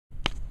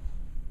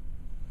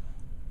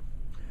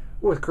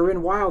With Korrin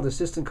Wild,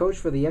 assistant coach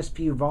for the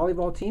SPU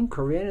volleyball team.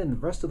 Korrin and the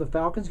rest of the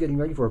Falcons getting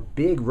ready for a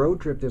big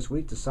road trip this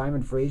week to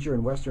Simon Fraser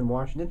in Western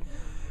Washington.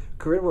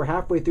 Korrin, we're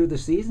halfway through the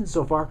season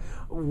so far.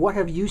 What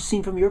have you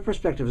seen from your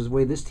perspective as the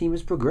way this team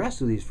has progressed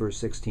through these first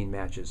 16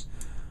 matches?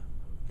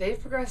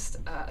 They've progressed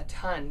a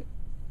ton.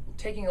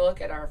 Taking a look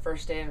at our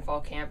first day in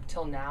fall camp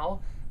till now,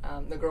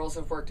 the girls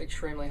have worked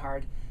extremely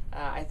hard.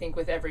 I think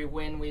with every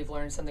win we've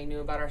learned something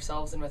new about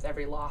ourselves, and with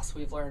every loss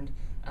we've learned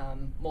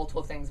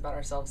multiple things about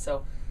ourselves.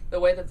 So the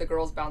way that the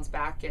girls bounce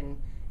back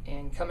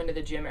and come into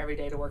the gym every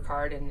day to work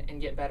hard and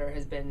get better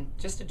has been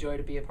just a joy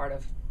to be a part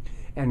of.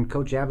 And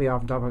Coach Abby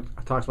often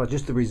talks about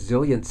just the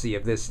resiliency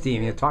of this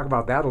team. You talk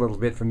about that a little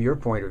bit from your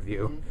point of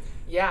view. Mm-hmm.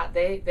 Yeah,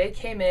 they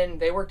came in,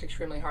 they worked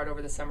extremely hard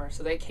over the summer,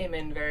 so they came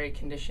in very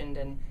conditioned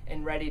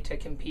and ready to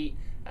compete.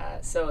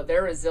 So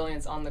their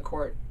resilience on the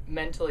court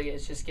mentally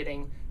is just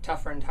getting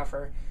tougher and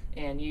tougher.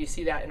 And you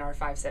see that in our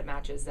 5-set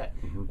matches that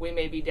we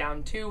may be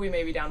down 2, we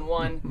may be down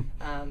 1,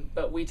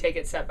 but we take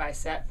it set by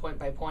set, point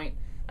by point,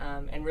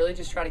 and really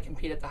just try to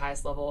compete at the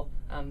highest level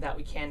that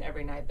we can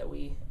every night that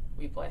we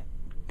play.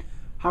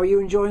 How are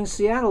you enjoying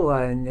Seattle,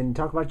 and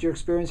talk about your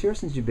experience here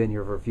since you've been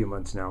here for a few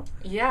months now?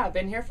 Yeah, I've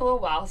been here for a little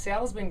while.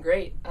 Seattle's been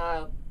great.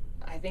 I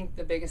think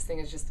the biggest thing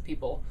is just the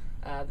people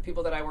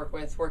that I work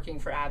with, working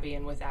for Abby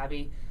and with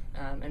Abby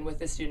and with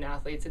the student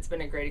athletes. It's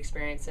been a great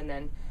experience, and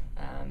then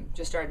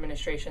just our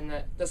administration,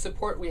 the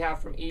support we have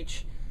from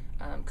each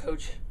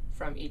coach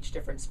from each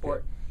different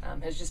sport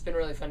has just been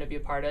really fun to be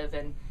a part of.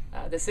 And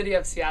the city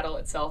of Seattle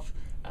itself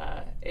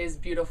is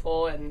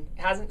beautiful and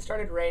hasn't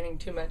started raining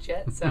too much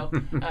yet, so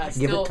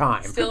Give it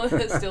time.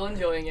 still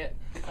enjoying it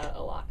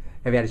a lot.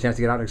 Have you had a chance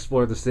to get out and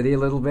explore the city a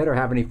little bit, or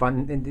have any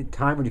fun in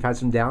time when you've had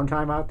some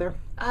downtime out there?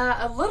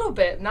 A little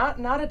bit,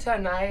 not a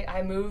ton.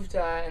 I moved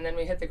and then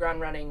we hit the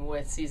ground running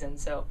with season,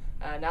 so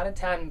not a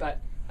ton, but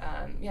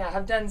yeah,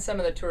 I've done some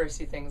of the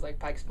touristy things like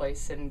Pike's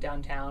Place and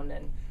downtown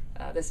and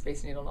the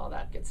Space Needle and all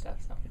that good stuff.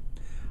 So.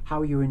 How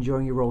are you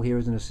enjoying your role here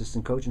as an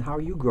assistant coach, and how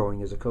are you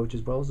growing as a coach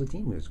as well as the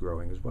team is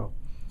growing as well?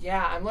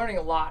 Yeah, I'm learning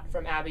a lot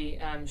from Abby.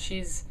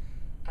 She's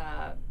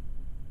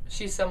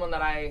someone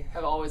that I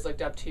have always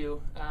looked up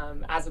to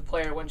as a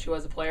player when she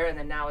was a player, and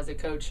then now as a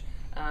coach.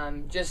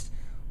 Just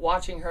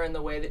watching her in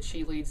the way that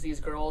she leads these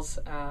girls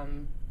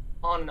on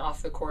and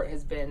off the court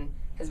has been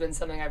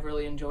something I've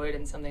really enjoyed,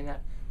 and something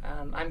that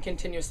I'm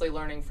continuously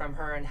learning from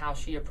her and how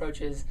she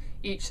approaches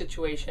each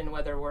situation,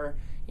 whether we're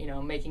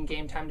making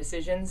game time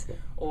decisions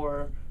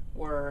or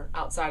we're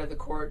outside of the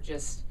court,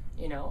 just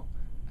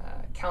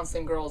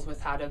counseling girls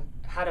with how to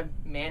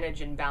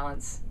manage and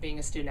balance being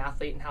a student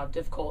athlete, and how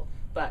difficult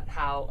but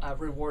how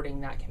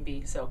rewarding that can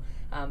be. So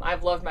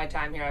I've loved my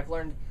time here. I've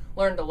learned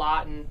a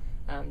lot, and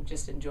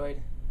just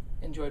enjoyed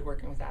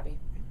working with Abby.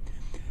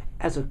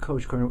 As a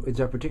coach, Korrin, is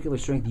there a particular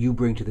strength you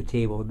bring to the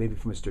table, maybe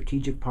from a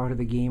strategic part of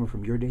the game or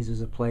from your days as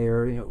a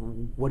player?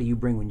 What do you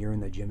bring when you're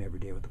in the gym every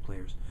day with the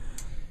players?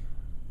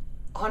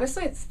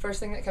 Honestly, it's the first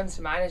thing that comes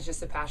to mind is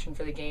just a passion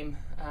for the game.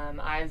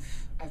 I've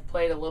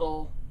played a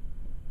little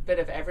bit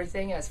of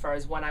everything as far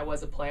as when I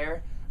was a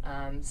player.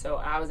 So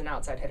I was an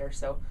outside hitter,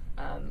 so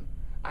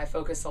I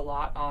focus a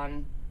lot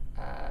on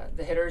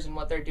the hitters and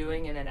what they're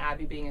doing, and then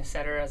Abby being a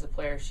setter as a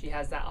player, she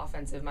has that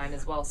offensive mind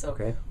as well. So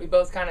we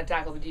both kind of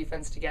tackle the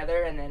defense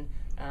together, and then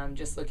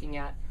just looking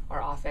at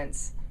our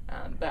offense.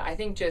 But I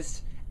think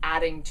just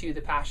adding to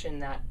the passion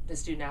that the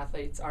student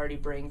athletes already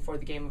bring for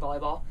the game of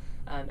volleyball,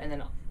 and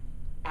then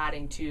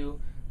adding to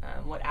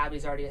what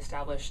Abby's already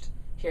established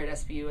here at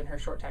SPU in her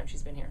short time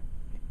she's been here.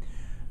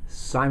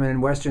 Simon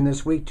and Western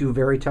this week, 2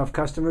 very tough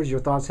customers. Your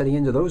thoughts heading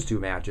into those 2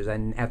 matches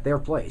and at their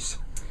place?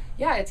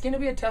 Yeah, it's going to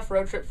be a tough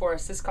road trip for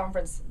us. This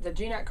conference, the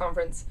GNAC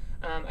conference,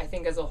 I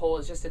think as a whole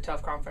is just a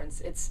tough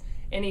conference. It's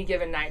any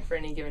given night for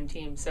any given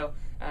team. So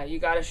you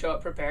got to show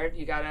up prepared.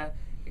 You got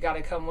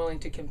to come willing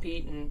to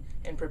compete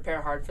and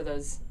prepare hard for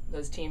those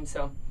teams.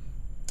 So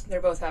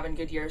they're both having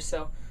good years.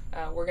 So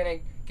we're going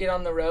to get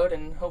on the road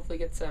and hopefully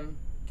get some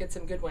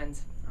good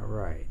wins. All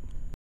right.